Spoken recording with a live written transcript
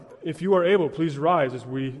if you are able, please rise as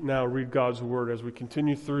we now read God's Word, as we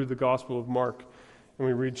continue through the Gospel of Mark, and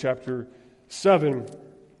we read chapter 7,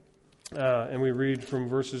 and we read from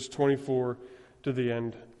verses 24 to the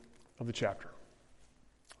end of the chapter.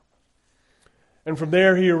 And from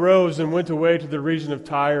there he arose and went away to the region of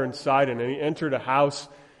Tyre and Sidon, and he entered a house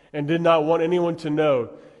and did not want anyone to know,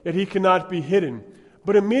 yet he could not be hidden.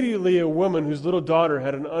 But immediately a woman whose little daughter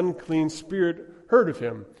had an unclean spirit heard of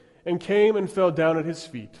him, and came and fell down at his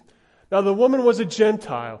feet. Now the woman was a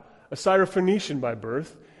Gentile, a Syrophoenician by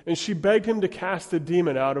birth, and she begged him to cast the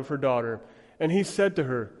demon out of her daughter. And he said to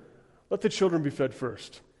her, "Let the children be fed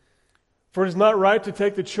first, for it is not right to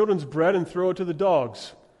take the children's bread and throw it to the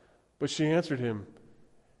dogs." But she answered him,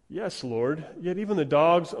 "Yes, Lord, yet even the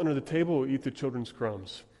dogs under the table will eat the children's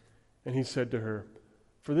crumbs." And he said to her,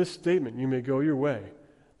 "For this statement you may go your way.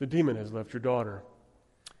 The demon has left your daughter."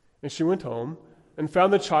 And she went home and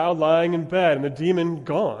found the child lying in bed and the demon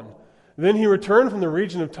gone. Then he returned from the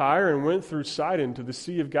region of Tyre and went through Sidon to the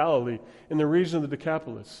Sea of Galilee in the region of the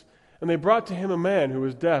Decapolis. And they brought to him a man who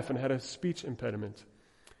was deaf and had a speech impediment.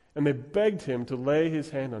 And they begged him to lay his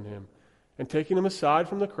hand on him. And taking him aside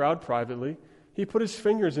from the crowd privately, he put his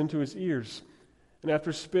fingers into his ears, and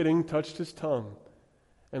after spitting, touched his tongue.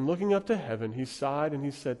 And looking up to heaven, he sighed, and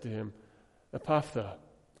he said to him, "Ephphatha,"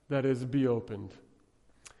 that is, "be opened."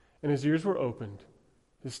 And his ears were opened,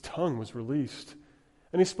 his tongue was released,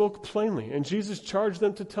 and he spoke plainly. And Jesus charged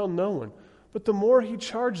them to tell no one. But the more he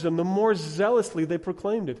charged them, the more zealously they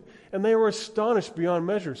proclaimed it. And they were astonished beyond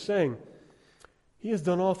measure, saying, "He has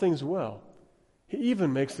done all things well. He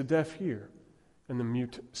even makes the deaf hear and the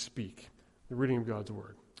mute speak." The reading of God's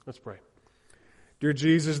Word. Let's pray. Dear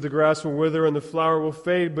Jesus, the grass will wither and the flower will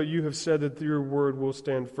fade, but you have said that your word will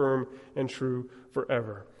stand firm and true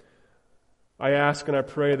forever. I ask and I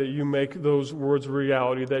pray that you make those words a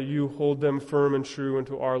reality, that you hold them firm and true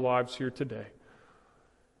into our lives here today.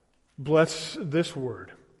 Bless this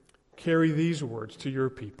word. Carry these words to your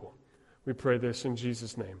people. We pray this in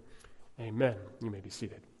Jesus' name. Amen. You may be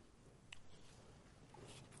seated.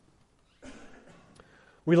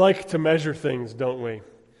 We like to measure things, don't we?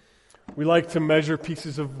 We like to measure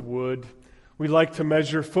pieces of wood. We like to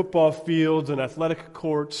measure football fields and athletic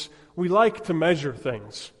courts. We like to measure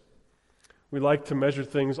things. We like to measure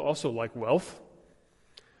things also like wealth.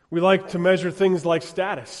 We like to measure things like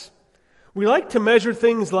status. We like to measure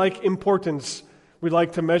things like importance. We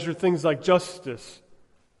like to measure things like justice,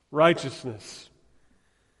 righteousness.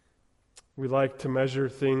 We like to measure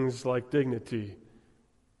things like dignity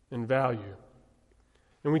and value.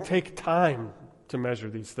 And we take time to measure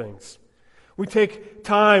these things. We take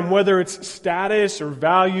time, whether it's status or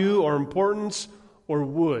value or importance or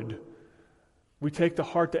wood. We take to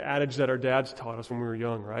heart the adage that our dads taught us when we were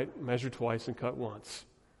young, right? Measure twice and cut once.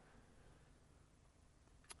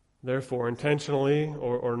 Therefore, intentionally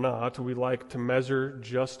or not, we like to measure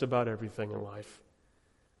just about everything in life.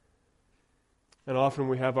 And often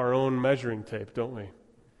we have our own measuring tape, don't we?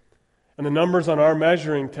 And the numbers on our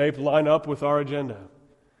measuring tape line up with our agenda.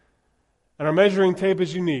 And our measuring tape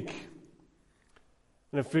is unique.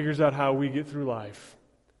 And it figures out how we get through life.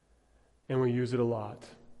 And we use it a lot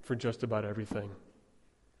for just about everything.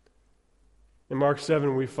 In Mark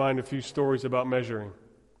 7, we find a few stories about measuring.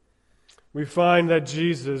 We find that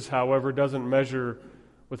Jesus, however, doesn't measure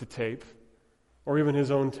with a tape or even his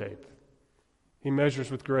own tape. He measures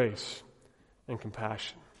with grace and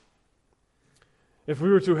compassion. If we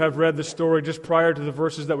were to have read the story just prior to the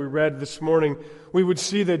verses that we read this morning, we would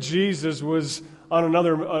see that Jesus was on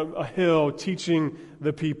a hill teaching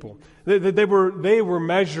the people. They were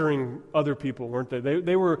measuring other people, weren't they?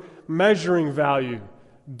 They were measuring value,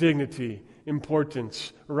 dignity,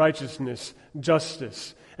 importance, righteousness,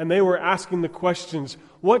 justice. And they were asking the questions,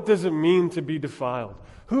 what does it mean to be defiled?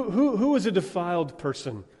 Who is a defiled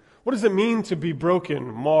person? What does it mean to be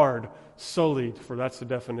broken, marred, sullied? For that's the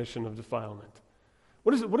definition of defilement.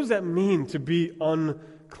 What does that mean to be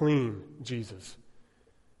unclean, Jesus?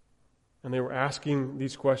 And they were asking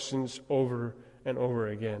these questions over and over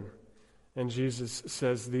again. And Jesus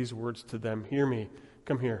says these words to them, "Hear me,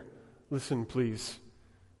 come here, listen please.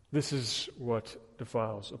 This is what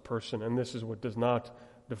defiles a person, and this is what does not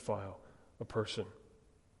defile a person."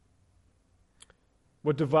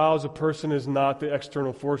 What defiles a person is not the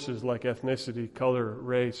external forces like ethnicity, color,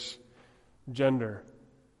 race, gender.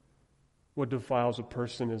 What defiles a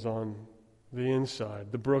person is on the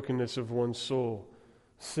inside, the brokenness of one's soul.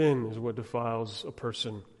 Sin is what defiles a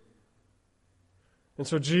person. And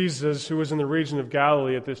so Jesus, who was in the region of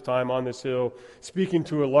Galilee at this time on this hill, speaking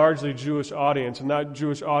to a largely Jewish audience, and that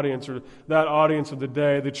Jewish audience, or that audience of the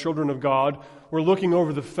day, the children of God, were looking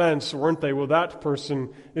over the fence, weren't they? Well, that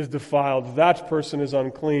person is defiled. That person is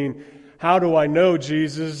unclean. How do I know,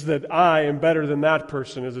 Jesus, that I am better than that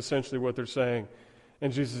person, is essentially what they're saying.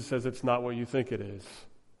 And Jesus says it's not what you think it is.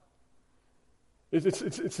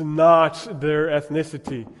 It's not their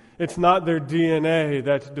ethnicity. It's not their DNA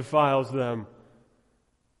that defiles them.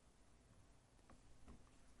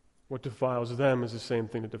 What defiles them is the same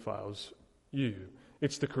thing that defiles you.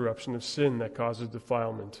 It's the corruption of sin that causes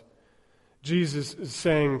defilement. Jesus is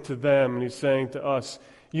saying to them, and he's saying to us,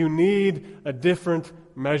 you need a different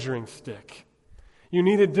measuring stick. You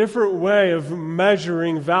need a different way of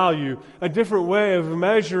measuring value, a different way of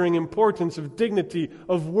measuring importance, of dignity,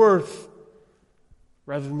 of worth,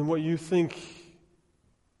 rather than what you think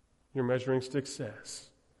your measuring stick says.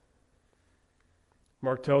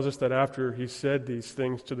 Mark tells us that after he said these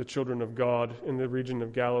things to the children of God in the region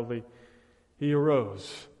of Galilee, he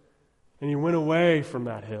arose and he went away from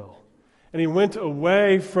that hill. And he went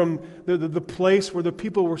away from the place where the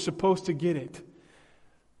people were supposed to get it.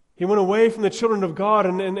 He went away from the children of God,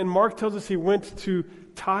 and Mark tells us he went to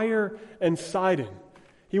Tyre and Sidon.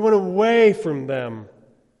 He went away from them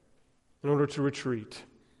in order to retreat.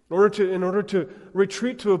 In order to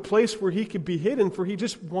retreat to a place where he could be hidden, for he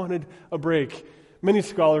just wanted a break. Many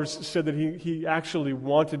scholars said that he actually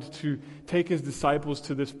wanted to take his disciples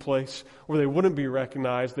to this place where they wouldn't be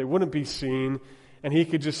recognized, they wouldn't be seen, and he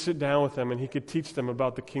could just sit down with them and he could teach them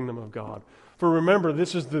about the kingdom of God. For remember,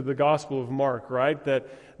 this is the Gospel of Mark, right? That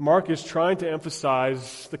Mark is trying to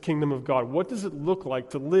emphasize the kingdom of God. What does it look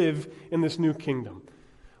like to live in this new kingdom?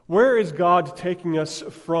 Where is God taking us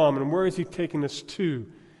from, and where is he taking us to?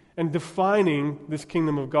 And defining this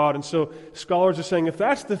kingdom of God. And so scholars are saying, if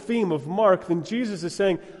that's the theme of Mark, then Jesus is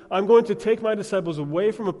saying, I'm going to take my disciples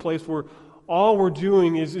away from a place where all we're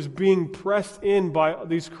doing is being pressed in by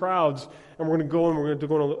these crowds, and we're going to go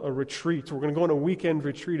on a retreat. We're going to go on a weekend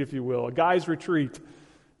retreat, if you will, a guy's retreat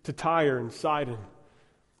to Tyre and Sidon.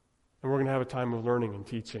 And we're going to have a time of learning and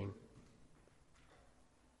teaching.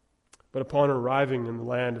 But upon arriving in the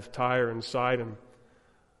land of Tyre and Sidon,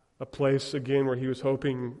 a place, again, where he was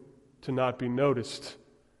hoping to not be noticed,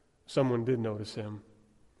 someone did notice him.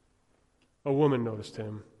 A woman noticed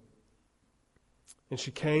him. And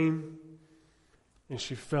she came, and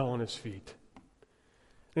she fell on his feet.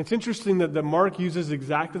 And it's interesting that Mark uses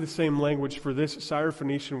exactly the same language for this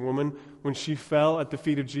Syrophoenician woman when she fell at the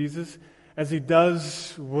feet of Jesus as he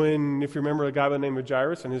does when, if you remember, a guy by the name of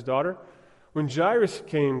Jairus and his daughter. When Jairus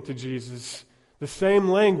came to Jesus, the same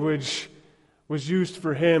language was used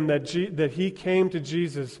for him, that he came to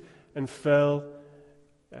Jesus and fell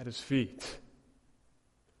at his feet.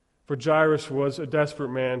 For Jairus was a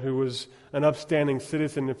desperate man who was an upstanding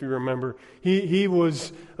citizen, if you remember. He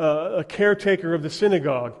was a caretaker of the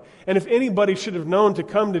synagogue. And if anybody should have known to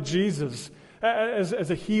come to Jesus as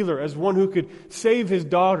a healer, as one who could save his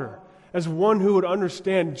daughter, as one who would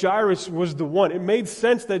understand, Jairus was the one. It made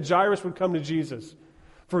sense that Jairus would come to Jesus.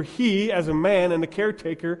 For he, as a man and a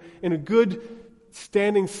caretaker and a good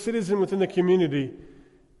standing citizen within the community,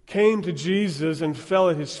 came to Jesus and fell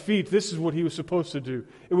at his feet. This is what he was supposed to do.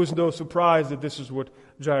 It was no surprise that this is what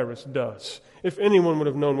Jairus does. If anyone would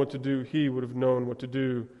have known what to do, he would have known what to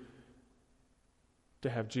do to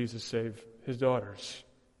have Jesus save his daughters.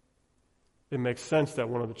 It makes sense that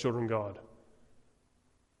one of the children of God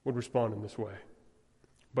would respond in this way.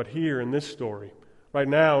 But here in this story, right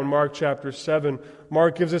now in Mark chapter 7,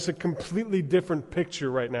 Mark gives us a completely different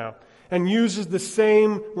picture right now, and uses the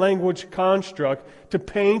same language construct to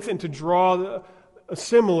paint and to draw a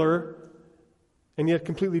similar and yet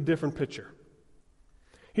completely different picture.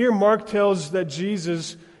 Here Mark tells that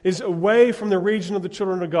Jesus is away from the region of the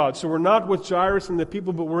children of God. So we're not with Jairus and the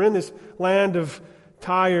people, but we're in this land of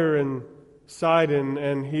Tyre and Sidon,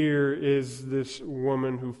 and here is this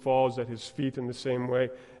woman who falls at his feet in the same way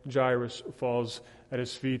Jairus falls at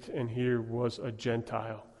his feet, and here was a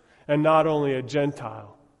Gentile. And not only a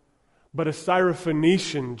Gentile, but a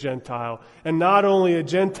Syrophoenician Gentile. And not only a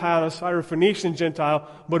Gentile and a Syrophoenician Gentile,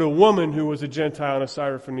 but a woman who was a Gentile and a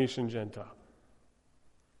Syrophoenician Gentile.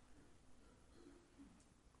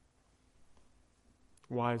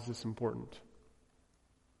 Why is this important?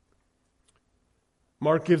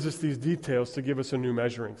 Mark gives us these details to give us a new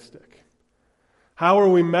measuring stick. How are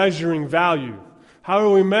we measuring value? How are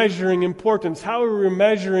we measuring importance? How are we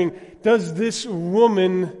measuring, does this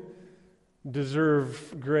woman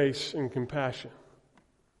deserve grace and compassion?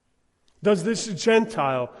 Does this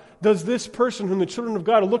Gentile, does this person whom the children of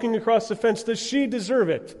God are looking across the fence, does she deserve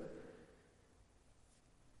it?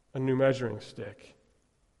 a new measuring stick.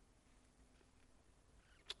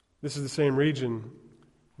 This is the same region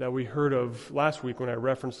that we heard of last week when I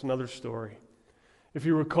referenced another story. If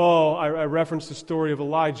you recall, I referenced the story of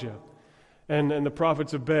Elijah and the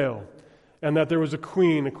prophets of Baal, and that there was a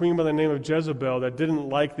queen by the name of Jezebel, that didn't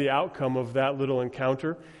like the outcome of that little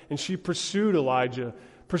encounter, and she pursued Elijah,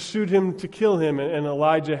 pursued him to kill him, and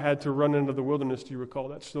Elijah had to run into the wilderness. Do you recall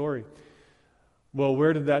that story? Well,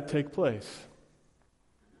 where did that take place?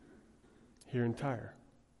 Here in Tyre.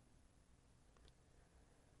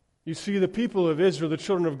 You see, the people of Israel, the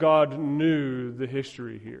children of God, knew the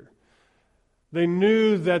history here. They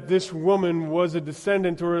knew that this woman was a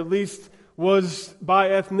descendant, or at least was by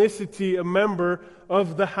ethnicity a member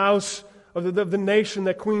of the house of the nation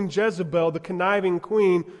that Queen Jezebel, the conniving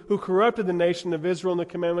queen who corrupted the nation of Israel and the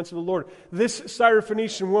commandments of the Lord. This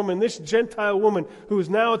Syrophoenician woman, this Gentile woman who is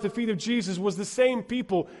now at the feet of Jesus, was the same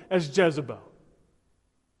people as Jezebel.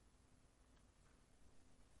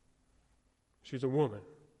 She's a woman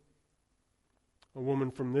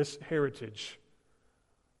from this heritage,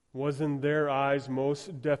 was in their eyes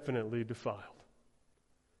most definitely defiled.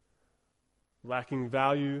 Lacking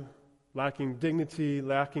value, lacking dignity,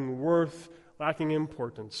 lacking worth, lacking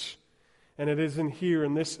importance. And it is in here,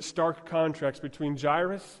 in this stark contrast between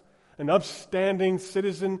Jairus, an upstanding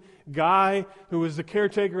citizen guy who was the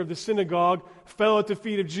caretaker of the synagogue, fell at the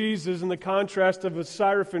feet of Jesus, in the contrast of a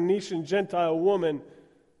Syrophoenician Gentile woman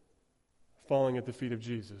falling at the feet of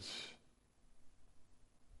Jesus.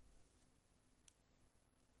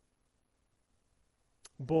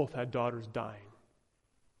 Both had daughters dying.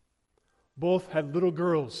 Both had little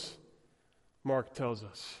girls, Mark tells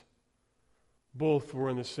us. Both were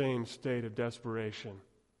in the same state of desperation.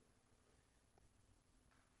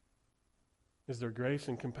 Is there grace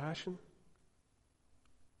and compassion?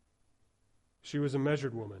 She was a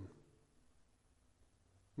measured woman,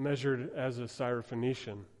 measured as a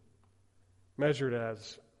Syrophoenician, measured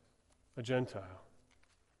as a Gentile.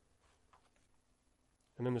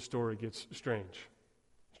 And then the story gets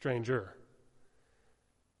stranger.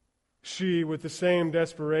 She, with the same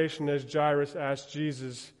desperation as Jairus asked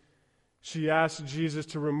Jesus, she asked Jesus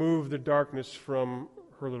to remove the darkness from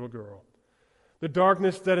her little girl. The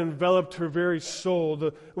darkness that enveloped her very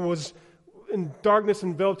soul, darkness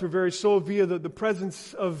enveloped her very soul via the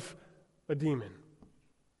presence of a demon.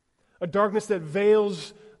 A darkness that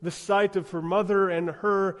veils the sight of her mother and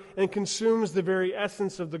her and consumes the very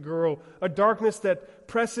essence of the girl. A darkness that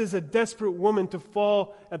presses a desperate woman to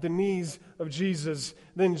fall at the knees of Jesus.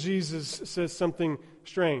 Then Jesus says something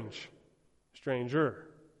stranger.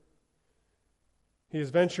 He has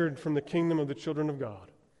ventured from the kingdom of the children of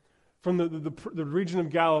God, from the region of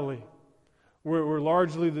Galilee, where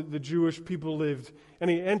largely the Jewish people lived. And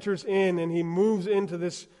he enters in and he moves into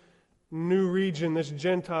this new region, this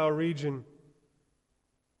Gentile region.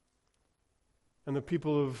 And the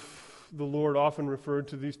people of the Lord often referred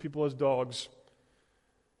to these people as dogs.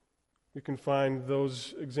 You can find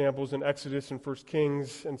those examples in Exodus and 1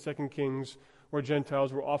 Kings and 2 Kings, where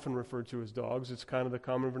Gentiles were often referred to as dogs. It's kind of the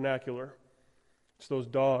common vernacular. It's those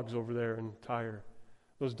dogs over there in Tyre,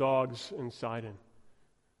 those dogs in Sidon.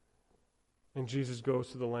 And Jesus goes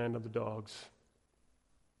to the land of the dogs.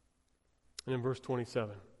 And in verse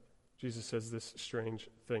 27, Jesus says this strange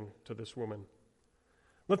thing to this woman.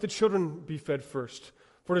 Let the children be fed first,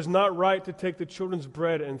 for it is not right to take the children's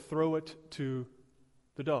bread and throw it to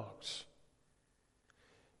the dogs.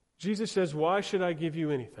 Jesus says, why should I give you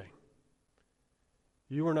anything?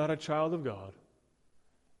 You are not a child of God.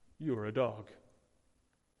 You are a dog.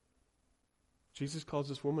 Jesus calls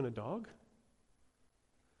this woman a dog?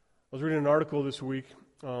 I was reading an article this week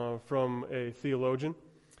from a theologian,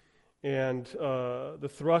 and the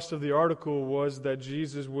thrust of the article was that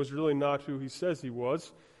Jesus was really not who he says he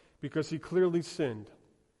was, because he clearly sinned.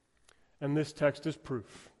 And this text is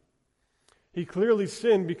proof. He clearly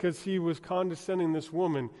sinned because he was condescending this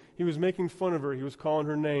woman. He was making fun of her. He was calling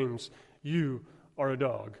her names. You are a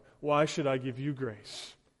dog. Why should I give you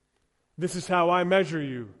grace? This is how I measure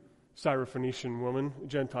you, Syrophoenician woman,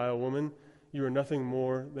 Gentile woman. You are nothing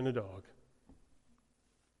more than a dog.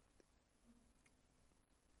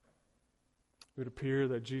 It would appear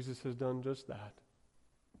that Jesus has done just that.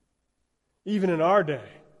 Even in our day,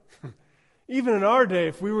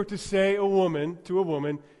 if we were to say to a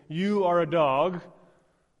woman, you are a dog,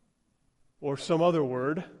 or some other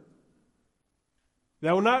word,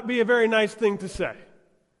 that would not be a very nice thing to say.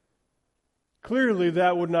 Clearly,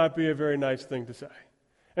 that would not be a very nice thing to say.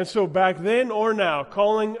 And so back then or now,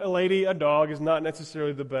 calling a lady a dog is not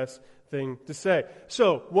necessarily the best thing to say.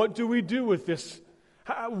 So, what do we do with this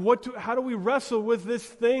How do we wrestle with this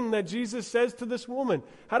thing that Jesus says to this woman?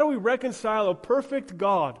 How do we reconcile a perfect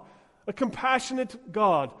God, a compassionate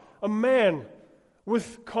God, a man,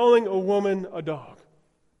 with calling a woman a dog?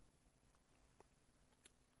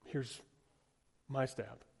 Here's my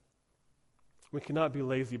stab. We cannot be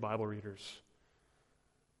lazy Bible readers.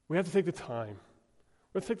 We have to take the time.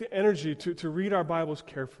 We have to take the energy to read our Bibles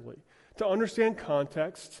carefully, to understand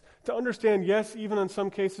context, to understand, yes, even in some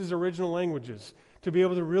cases, original languages, to be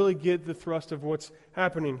able to really get the thrust of what's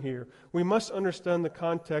happening here. We must understand the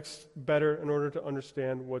context better in order to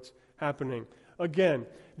understand what's happening. Again,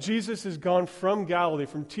 Jesus has gone from Galilee,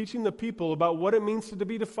 from teaching the people about what it means to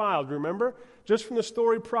be defiled. Remember? Just from the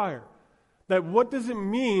story prior. That what does it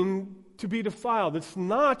mean to be defiled? It's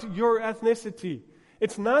not your ethnicity.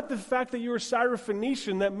 It's not the fact that you're a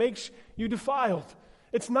Syrophoenician that makes you defiled.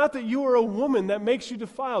 It's not that you are a woman that makes you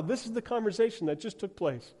defiled. This is the conversation that just took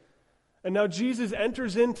place. And now Jesus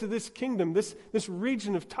enters into this kingdom, this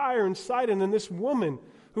region of Tyre and Sidon, and this woman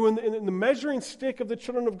who in the measuring stick of the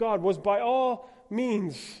children of God was by all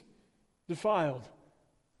means defiled.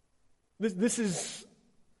 This is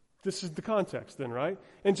the context then, right?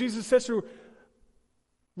 And Jesus says to her,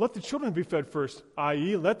 let the children be fed first,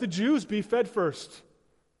 i.e., let the Jews be fed first.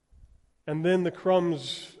 And then the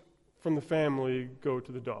crumbs from the family go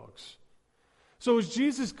to the dogs. So is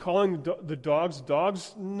Jesus calling the dogs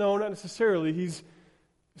dogs? No, not necessarily. He's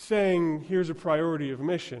saying here's a priority of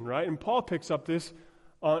mission, right? And Paul picks up this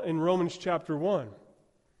in Romans chapter 1.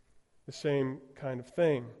 The same kind of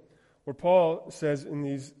thing. Where Paul says in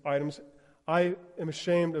these items, I am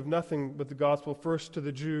ashamed of nothing but the gospel, first to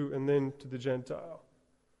the Jew and then to the Gentile.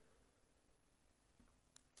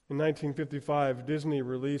 In 1955, Disney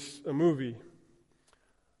released a movie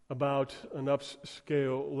about an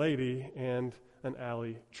upscale lady and an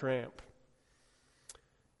alley tramp.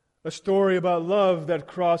 A story about love that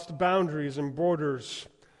crossed boundaries and borders.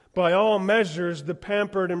 By all measures, the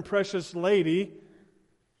pampered and precious lady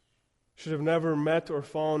should have never met or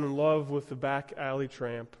fallen in love with the back alley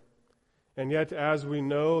tramp. And yet, as we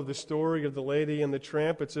know, the story of the lady and the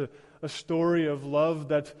tramp, it's a story of love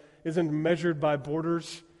that isn't measured by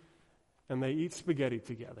borders, and they eat spaghetti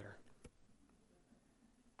together.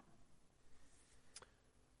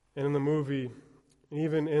 And in the movie,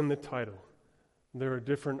 even in the title, there are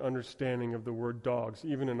different understanding of the word dogs,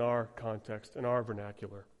 even in our context, in our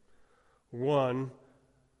vernacular. One,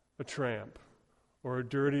 a tramp, or a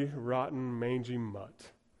dirty, rotten, mangy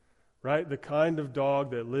mutt, right? The kind of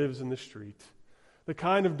dog that lives in the street. The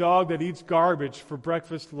kind of dog that eats garbage for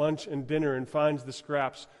breakfast, lunch, and dinner and finds the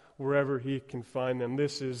scraps wherever he can find them.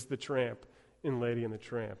 This is the tramp in Lady and the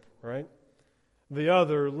Tramp, right? The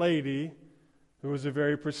other, Lady, who was a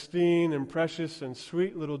very pristine and precious and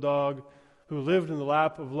sweet little dog who lived in the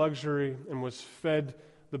lap of luxury and was fed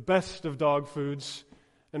the best of dog foods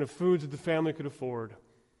and of foods that the family could afford.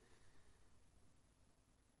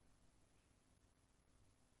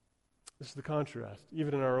 This is the contrast,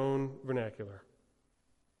 even in our own vernacular.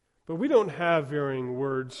 But we don't have varying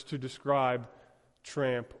words to describe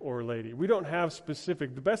tramp or lady. We don't have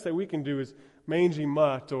specific. The best that we can do is mangy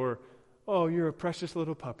mutt or, oh, you're a precious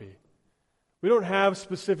little puppy. We don't have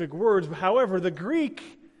specific words. However, the Greek,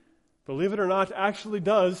 believe it or not, actually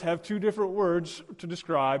does have two different words to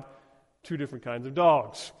describe two different kinds of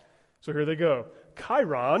dogs. So here they go.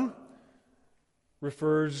 Chiron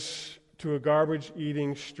refers to a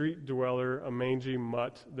garbage-eating street dweller, a mangy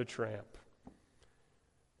mutt, the tramp.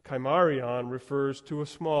 Chimerion refers to a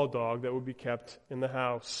small dog that would be kept in the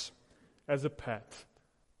house as a pet,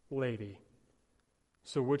 lady.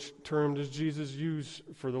 So which term does Jesus use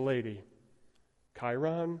for the lady?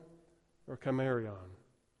 Chiron or chimerion?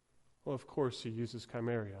 Well, of course he uses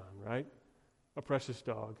chimerion, right? A precious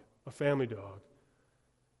dog, a family dog.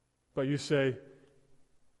 But you say,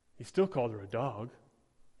 he still called her a dog.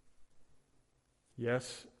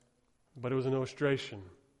 Yes, but it was an illustration.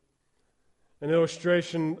 An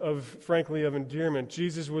illustration of, frankly, of endearment.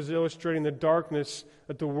 Jesus was illustrating the darkness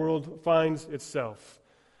that the world finds itself.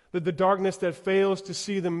 The darkness that fails to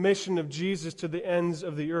see the mission of Jesus to the ends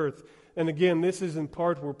of the earth. And again, this is in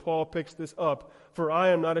part where Paul picks this up. For I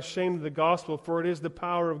am not ashamed of the gospel, for it is the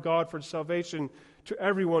power of God for salvation to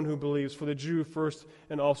everyone who believes, for the Jew first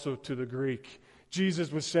and also to the Greek.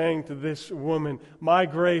 Jesus was saying to this woman, my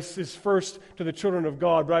grace is first to the children of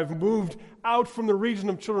God, but I've moved out from the region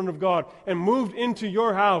of children of God and moved into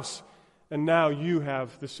your house, and now you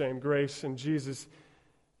have the same grace. And Jesus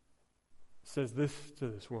says this to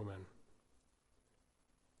this woman.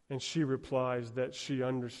 And she replies that she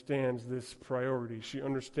understands this priority. She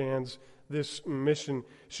understands this mission.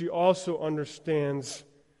 She also understands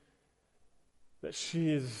that she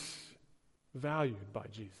is valued by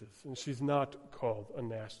Jesus, and she's not called a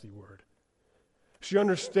nasty word. She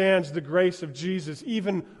understands the grace of Jesus.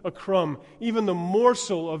 Even a crumb, even the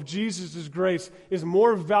morsel of Jesus' grace is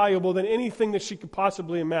more valuable than anything that she could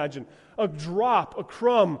possibly imagine. A drop, a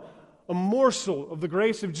crumb, a morsel of the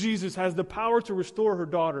grace of Jesus has the power to restore her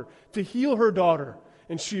daughter, to heal her daughter.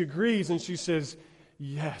 And she agrees and she says,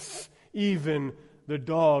 yes, even the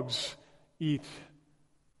dogs eat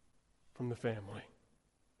from the family.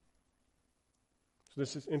 So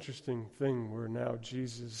this is an interesting thing where now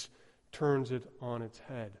Jesus turns it on its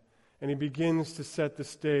head. And he begins to set the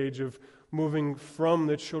stage of moving from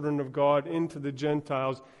the children of God into the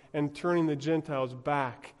Gentiles and turning the Gentiles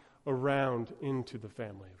back around into the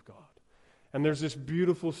family of God. And there's this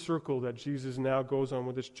beautiful circle that Jesus now goes on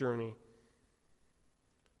with this journey.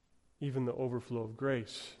 Even the overflow of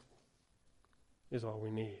grace is all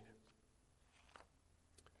we need.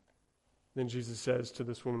 Then Jesus says to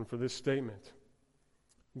this woman for this statement,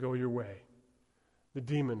 go your way. The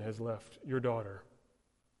demon has left your daughter.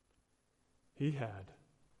 He had,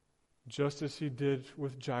 just as he did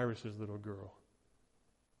with Jairus' little girl,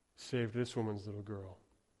 saved this woman's little girl,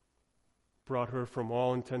 brought her from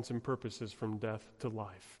all intents and purposes from death to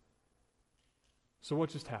life. So what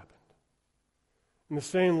just happened? In the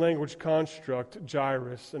same language construct,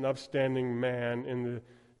 Jairus, an upstanding man in the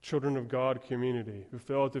children of God community who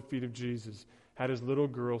fell at the feet of Jesus, had his little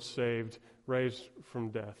girl saved, raised from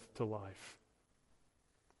death to life.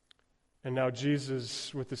 And now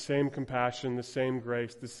Jesus, with the same compassion, the same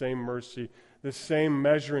grace, the same mercy, the same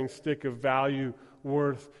measuring stick of value,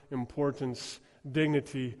 worth, importance,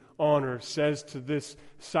 dignity, honor, says to this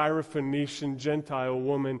Syrophoenician Gentile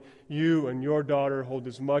woman, you and your daughter hold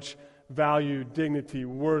as much value, dignity,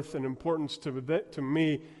 worth, and importance to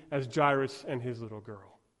me as Jairus and his little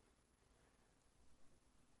girl.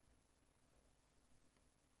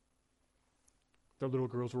 Their little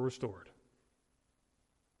girls were restored.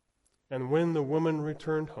 And when the woman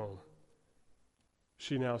returned home,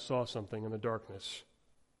 she now saw something in the darkness,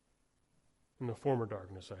 in the former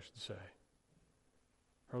darkness, I should say.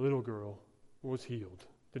 Her little girl was healed.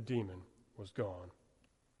 The demon was gone.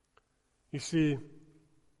 You see,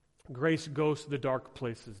 grace goes to the dark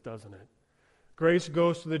places, doesn't it? Grace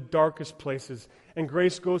goes to the darkest places, and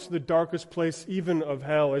grace goes to the darkest place even of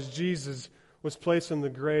hell. As Jesus was placed in the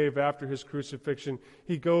grave after his crucifixion,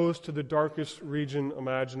 he goes to the darkest region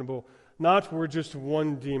imaginable, not where just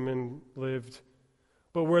one demon lived,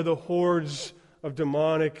 but where the hordes of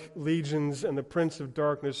demonic legions and the prince of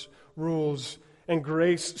darkness rules, and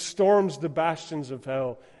grace storms the bastions of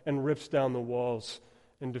hell and rips down the walls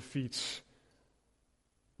and defeats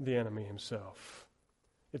the enemy himself.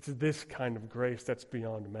 It's this kind of grace that's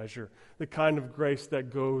beyond measure. The kind of grace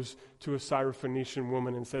that goes to a Syrophoenician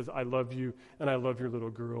woman and says, I love you and I love your little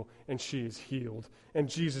girl, and she is healed. And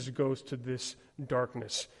Jesus goes to this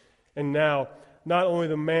darkness. And now, not only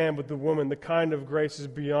the man but the woman, the kind of grace is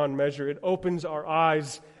beyond measure. It opens our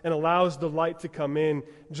eyes and allows the light to come in,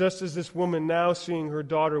 just as this woman, now seeing her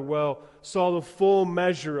daughter well, saw the full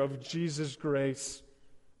measure of Jesus' grace.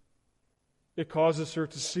 It causes her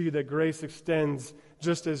to see that grace extends,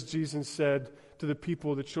 just as Jesus said to the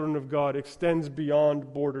people, the children of God, extends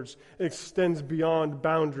beyond borders, extends beyond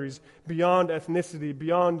boundaries, beyond ethnicity,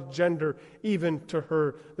 beyond gender, even to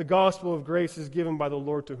her. The gospel of grace is given by the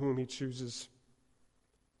Lord to whom he chooses,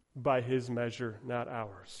 by his measure, not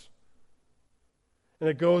ours. And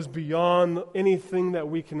it goes beyond anything that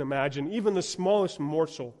we can imagine, even the smallest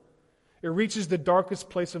morsel. It reaches the darkest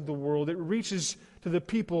place of the world. It reaches to the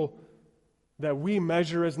people that we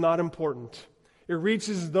measure as not important. It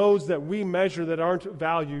reaches those that we measure that aren't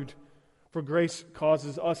valued, for grace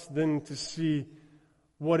causes us then to see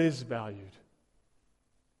what is valued.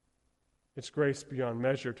 It's grace beyond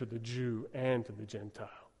measure to the Jew and to the Gentile,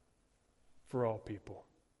 for all people.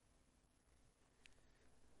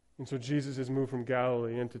 And so Jesus has moved from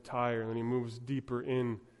Galilee into Tyre, and then he moves deeper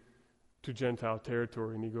in to Gentile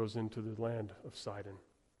territory, and he goes into the land of Sidon.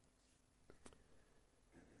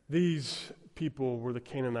 These people were the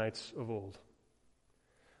Canaanites of old.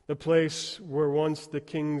 The place where once the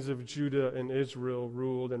kings of Judah and Israel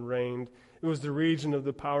ruled and reigned. It was the region of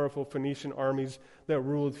the powerful Phoenician armies that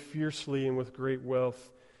ruled fiercely and with great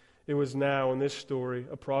wealth. It was now, in this story,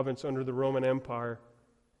 a province under the Roman Empire.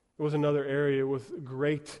 It was another area with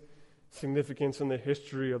great significance in the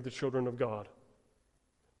history of the children of God.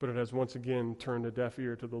 But it has once again turned a deaf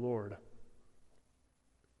ear to the Lord.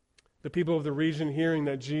 The people of the region, hearing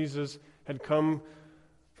that Jesus had come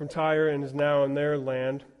from Tyre and is now in their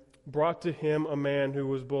land, brought to him a man who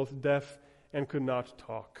was both deaf and could not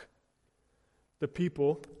talk. The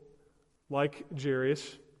people, like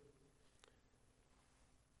Jairus,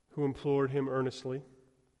 who implored him earnestly,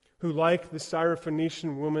 who, like the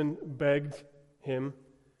Syrophoenician woman, begged him,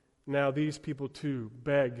 now these people too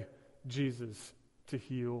beg Jesus to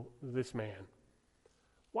heal this man.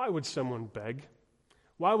 Why would someone beg?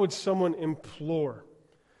 Why would someone implore?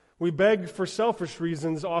 We beg for selfish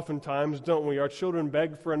reasons oftentimes, don't we? Our children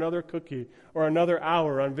beg for another cookie or another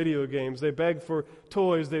hour on video games. They beg for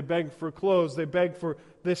toys. They beg for clothes. They beg for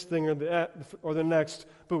this thing or the next.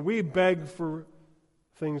 But we beg for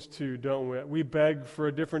things too, don't we? We beg for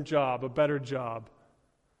a different job, a better job.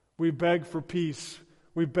 We beg for peace.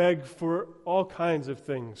 We beg for all kinds of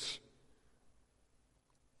things.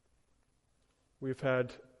 We've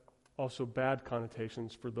had also bad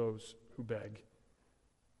connotations for those who beg.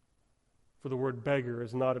 For the word beggar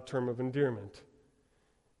is not a term of endearment.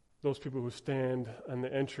 Those people who stand on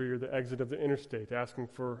the entry or the exit of the interstate asking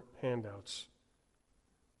for handouts.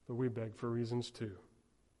 But we beg for reasons too.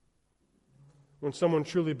 When someone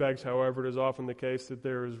truly begs, however, it is often the case that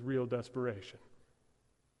there is real desperation.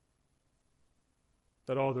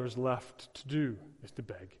 That all there is left to do is to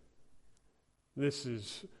beg. This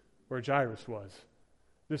is where Jairus was.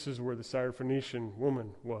 This is where the Syrophoenician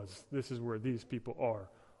woman was. This is where these people are.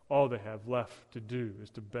 All they have left to do is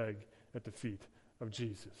to beg at the feet of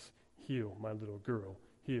Jesus. Heal my little girl.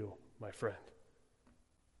 Heal my friend.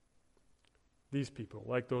 These people,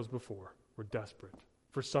 like those before, were desperate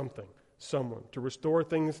for something, someone, to restore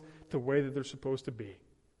things to the way that they're supposed to be.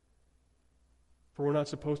 For we're not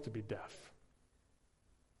supposed to be deaf.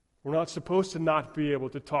 We're not supposed to not be able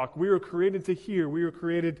to talk. We were created to hear. We were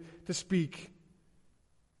created to speak.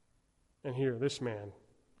 And here, this man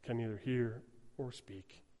can neither hear or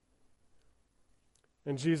speak.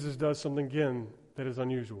 And Jesus does something again that is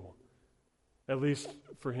unusual, at least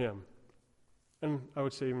for him, and I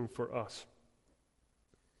would say even for us.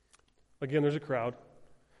 Again, there's a crowd,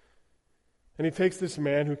 and he takes this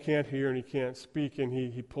man who can't hear and he can't speak, and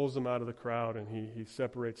he pulls him out of the crowd, and he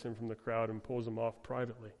separates him from the crowd and pulls him off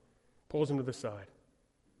privately, pulls him to the side.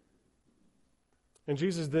 And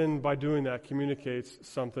Jesus then, by doing that, communicates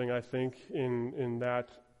something, I think, in that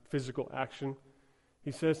physical action.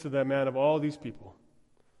 He says to that man, of all these people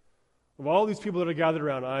that are gathered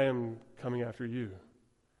around, I am coming after you.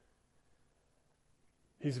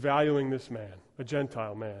 He's valuing this man, a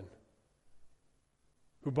Gentile man,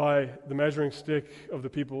 who by the measuring stick of the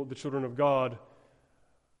people, the children of God,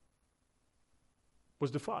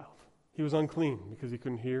 was defiled. He was unclean because he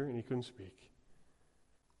couldn't hear and he couldn't speak.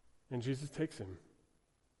 And Jesus takes him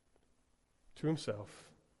to himself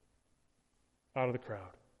out of the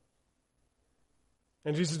crowd.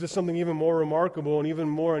 And Jesus does something even more remarkable and even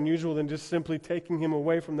more unusual than just simply taking him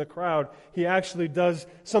away from the crowd. He actually does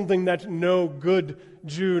something that no good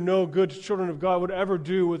Jew, no good children of God would ever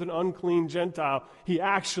do with an unclean Gentile. He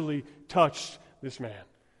actually touched this man.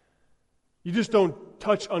 You just don't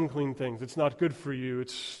touch unclean things. It's not good for you.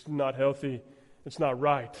 It's not healthy. It's not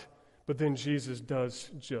right. But then Jesus does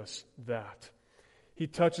just that. He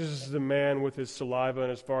touches the man with his saliva,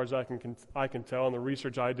 and as far as I can tell in the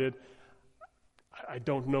research I did, I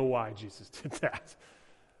don't know why Jesus did that.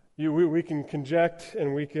 We can conject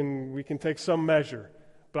and we can take some measure,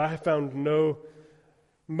 but I found no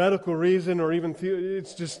medical reason or even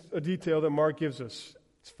it's just a detail that Mark gives us.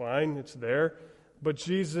 It's fine, it's there, but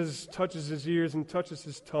Jesus touches his ears and touches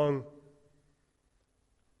his tongue.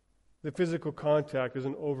 The physical contact is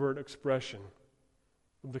an overt expression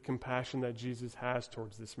of the compassion that Jesus has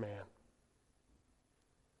towards this man.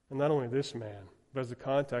 And not only this man, but as the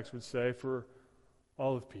context would say, for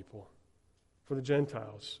all of people, for the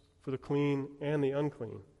Gentiles, for the clean and the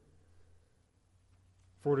unclean.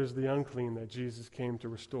 For it is the unclean that Jesus came to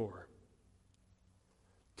restore.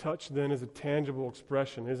 Touch then is a tangible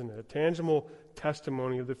expression, isn't it? A tangible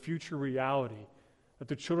testimony of the future reality that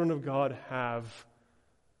the children of God have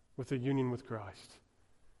with a union with Christ.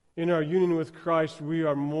 In our union with Christ, we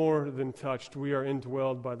are more than touched. We are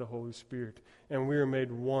indwelled by the Holy Spirit, and we are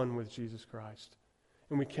made one with Jesus Christ.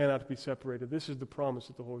 And we cannot be separated. This is the promise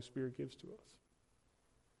that the Holy Spirit gives to us.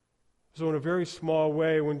 So in a very small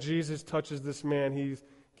way, when Jesus touches this man, he's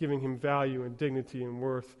giving him value and dignity and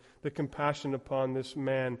worth. The compassion upon this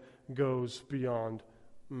man goes beyond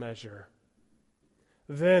measure.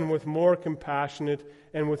 Then, with more compassionate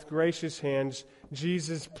and with gracious hands,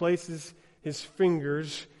 Jesus places his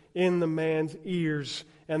fingers in the man's ears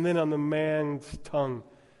and then on the man's tongue.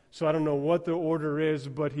 So I don't know what the order is,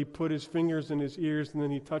 but he put his fingers in his ears and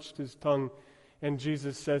then he touched his tongue. And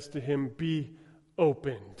Jesus says to him, "Be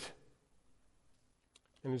opened."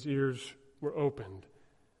 And his ears were opened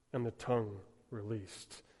and the tongue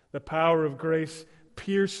released. The power of grace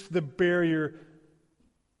pierced the barrier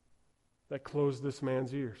that closed this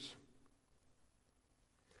man's ears.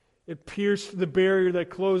 It pierced the barrier that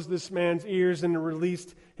closed this man's ears and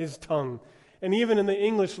released his tongue. And even in the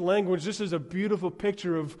English language, this is a beautiful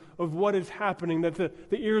picture of what is happening, that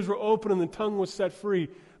the ears were open and the tongue was set free.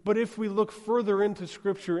 But if we look further into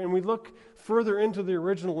Scripture and we look further into the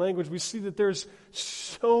original language, we see that there's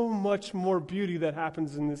so much more beauty that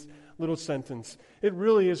happens in this little sentence. It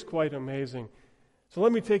really is quite amazing. So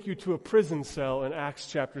let me take you to a prison cell in Acts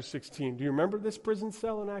chapter 16. Do you remember this prison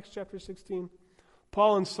cell in Acts chapter 16?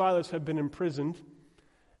 Paul and Silas had been imprisoned,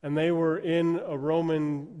 and they were in a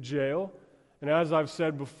Roman jail. And as I've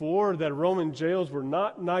said before, that Roman jails were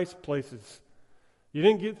not nice places. You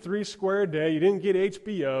didn't get 3 square a day. You didn't get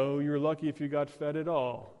HBO. You were lucky if you got fed at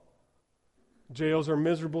all. Jails are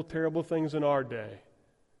miserable, terrible things in our day.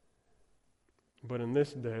 But in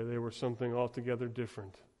this day, they were something altogether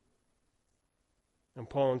different. And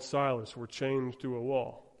Paul and Silas were chained to a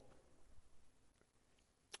wall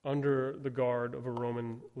under the guard of a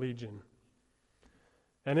Roman legion.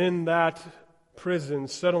 And in that prison,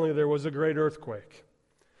 suddenly there was a great earthquake,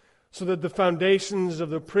 so that the foundations of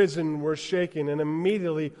the prison were shaken, and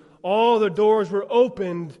immediately all the doors were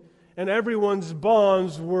opened, and everyone's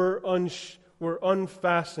bonds were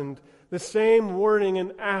unfastened. The same wording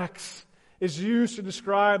in Acts is used to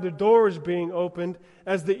describe the doors being opened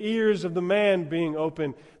as the ears of the man being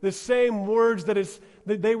opened. The same words that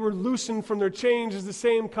they were loosened from their chains is the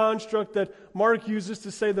same construct that Mark uses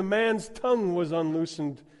to say the man's tongue was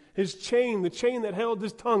unloosened. His chain, the chain that held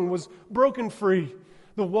his tongue, was broken free.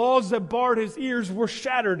 The walls that barred his ears were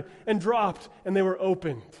shattered and dropped, and they were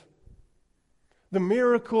opened. The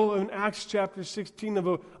miracle in Acts chapter 16 of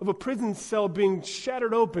a prison cell being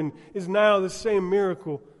shattered open is now the same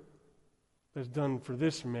miracle that's done for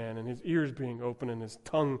this man, and his ears being open and his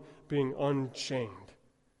tongue being unchained.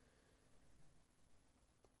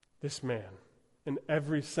 This man, in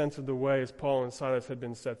every sense of the way, as Paul and Silas had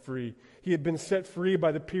been set free. He had been set free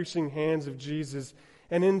by the piercing hands of Jesus,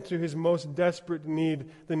 and into his most desperate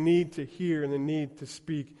need, the need to hear and the need to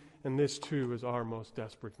speak. And this too is our most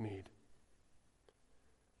desperate need.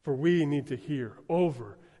 For we need to hear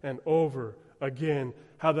over and over again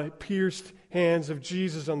how the pierced hands of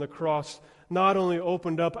Jesus on the cross not only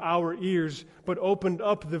opened up our ears, but opened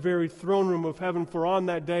up the very throne room of heaven. For on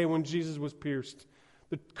that day when Jesus was pierced,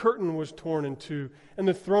 the curtain was torn in two, and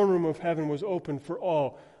the throne room of heaven was open for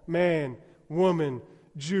all, man, woman,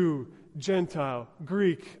 Jew, Gentile,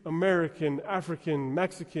 Greek, American, African,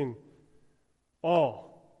 Mexican,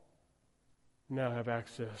 all now have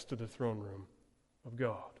access to the throne room of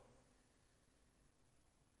God.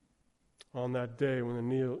 On that day when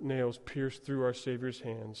the nails pierced through our Savior's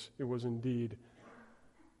hands, it was indeed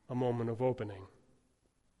a moment of opening,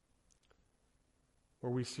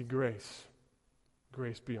 where we see grace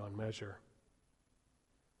beyond measure.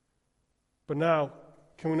 But now,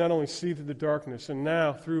 can we not only see through the darkness, and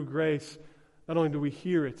now through grace, not only do we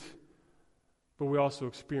hear it, but we also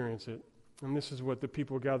experience it. And this is what the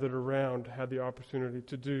people gathered around had the opportunity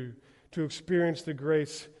to do. To experience the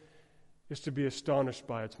grace is to be astonished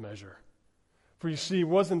by its measure. For you see,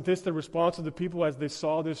 wasn't this the response of the people as they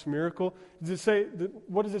saw this miracle?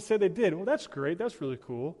 What does it say they did? Well, that's great. That's really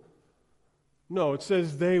cool. No, it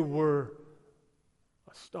says they were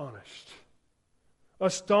astonished.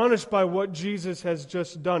 Astonished by what Jesus has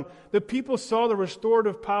just done. The people saw the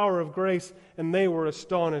restorative power of grace, and they were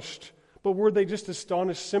astonished. But were they just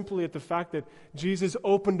astonished simply at the fact that Jesus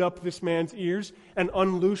opened up this man's ears and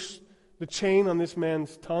unloosed the chain on this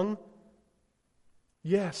man's tongue?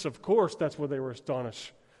 Yes, of course, that's where they were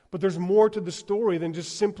astonished. But there's more to the story than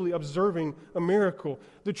just simply observing a miracle.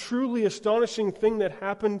 The truly astonishing thing that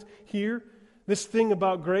happened here, this thing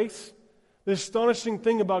about grace, the astonishing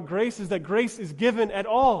thing about grace is that grace is given at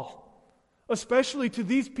all, especially to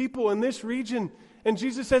these people in this region. And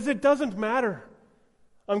Jesus says, it doesn't matter.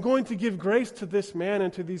 I'm going to give grace to this man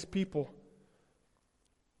and to these people.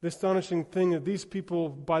 The astonishing thing that these people,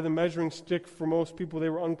 by the measuring stick, for most people, they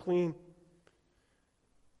were unclean.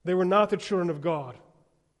 They were not the children of God.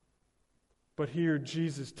 But here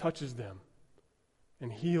Jesus touches them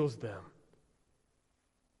and heals them.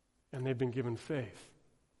 And they've been given faith.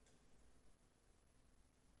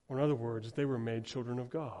 Or in other words, they were made children of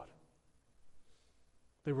God.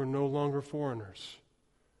 They were no longer foreigners.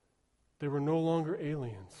 They were no longer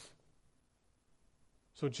aliens.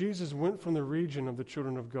 So Jesus went from the region of the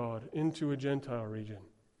children of God into a Gentile region.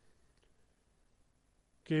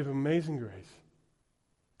 Gave amazing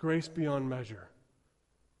grace beyond measure,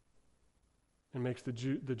 and makes the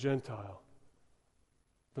Gentile,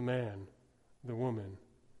 the man, the woman,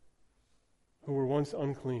 who were once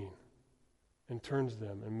unclean and turns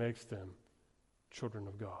them and makes them children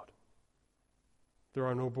of God. There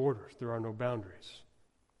are no borders, there are no boundaries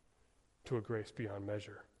to a grace beyond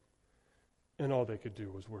measure. And all they could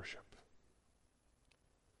do was worship.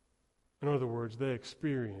 In other words, they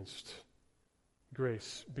experienced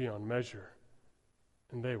grace beyond measure,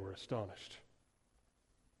 and they were astonished.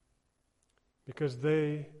 Because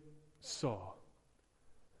they saw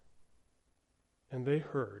and they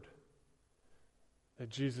heard that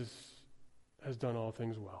Jesus has done all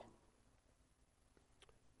things well.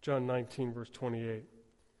 John 19, verse 28.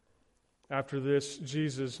 After this,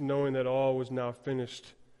 Jesus, knowing that all was now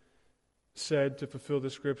finished, said to fulfill the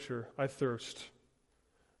scripture, I thirst.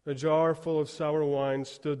 A jar full of sour wine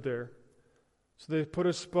stood there. So they put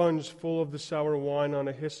a sponge full of the sour wine on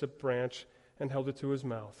a hyssop branch and held it to his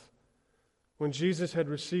mouth. When Jesus had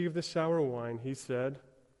received the sour wine, he said,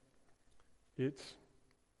 It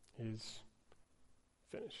is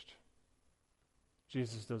finished.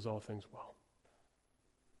 Jesus does all things well.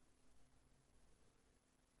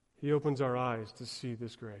 He opens our eyes to see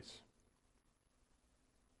this grace,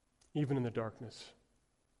 even in the darkness.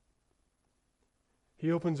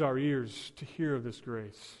 He opens our ears to hear of this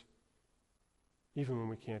grace, even when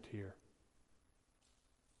we can't hear.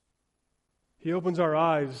 He opens our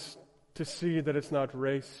eyes to see that it's not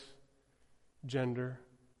race, gender,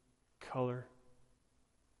 color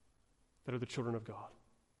that are the children of God.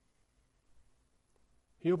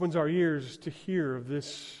 He opens our ears to hear of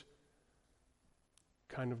this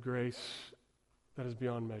kind of grace that is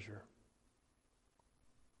beyond measure.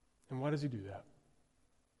 And why does he do that?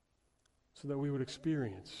 So that we would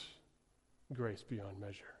experience grace beyond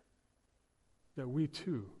measure. That we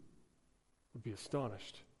too would be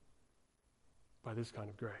astonished by this kind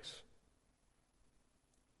of grace.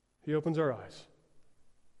 He opens our eyes.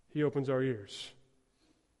 He opens our ears.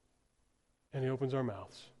 And he opens our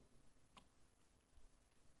mouths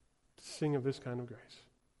to sing of this kind of grace.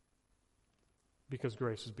 Because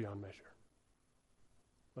grace is beyond measure.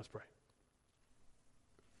 Let's pray.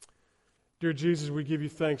 Dear Jesus, we give you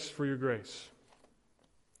thanks for your grace.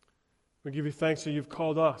 We give you thanks that you've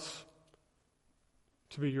called us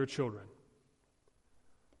to be your children.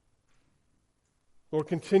 Lord,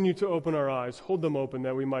 continue to open our eyes. Hold them open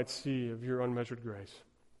that we might see of your unmeasured grace.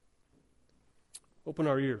 Open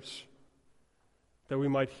our ears that we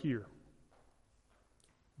might hear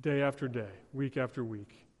day after day, week after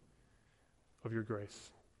week of your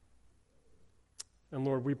grace. And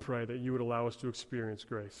Lord, we pray that you would allow us to experience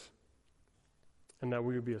grace and that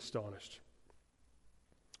we would be astonished.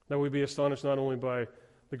 That we would be astonished not only by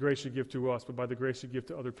the grace you give to us, but by the grace you give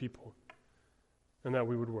to other people. And that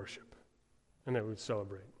we would worship and that we would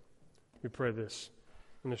celebrate. We pray this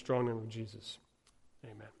in the strong name of Jesus.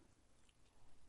 Amen.